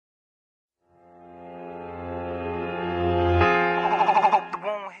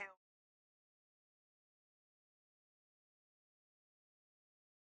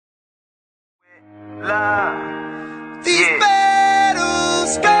love. These battle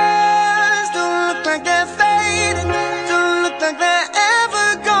scars don't look like they're fading, don't look like they're ever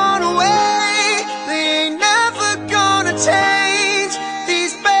gone away. They ain't never gonna change.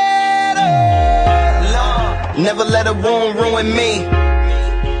 These battles. Never let a wound ruin me,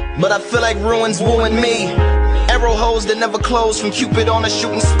 but I feel like ruins wooing me. Arrow holes that never close from Cupid on a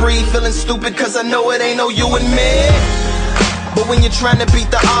shooting spree. Feeling stupid cause I know it ain't no you and me. But when you're trying to beat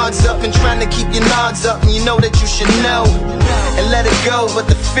the odds up and trying to keep your nods up, and you know that you should know and let it go, but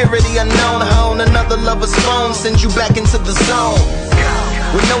the fear of the unknown, hone another lover's phone sends you back into the zone.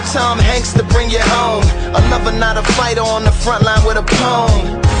 With no Tom Hanks to bring you home, a lover not a fighter on the front line with a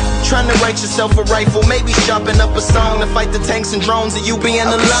poem. Trying to write yourself a rifle, maybe sharpen up a song to fight the tanks and drones of you being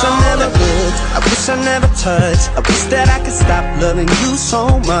alone. I wish I never would, I wish I never touched. I wish that I could stop loving you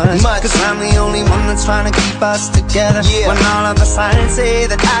so much. Cause I'm the only one that's trying to keep us together, when all of the signs say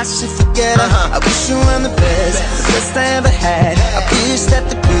that I should forget her. I wish you were the best I ever had. I wish that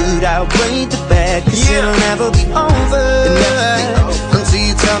the good outweighed the bad, cause it'll never be over until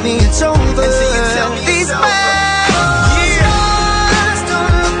you tell me it's over. These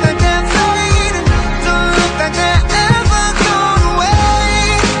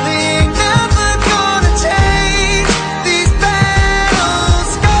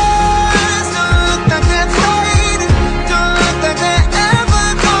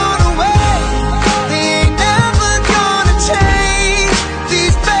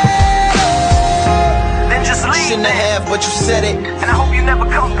but you said it, and I hope you never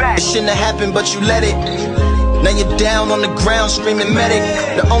come back. It shouldn't have happened, but you let it. Now you're down on the ground screaming medic.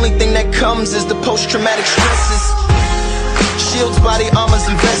 The only thing that comes is the post-traumatic stresses. Shields, body armors,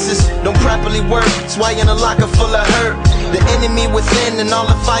 and vests don't properly work. That's why you're in a locker full of hurt. The enemy within and all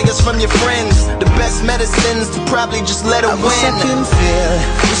the fires from your friends. The best medicines to probably just let her win. I wish I couldn't feel,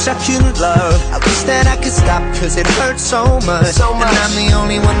 wish I couldn't love. I wish that I could stop cause it hurts so much. And I'm the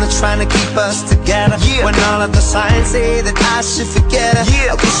only one that's trying to keep us together, when all of the signs say that I should forget her.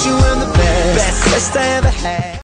 I wish you were the best I ever had.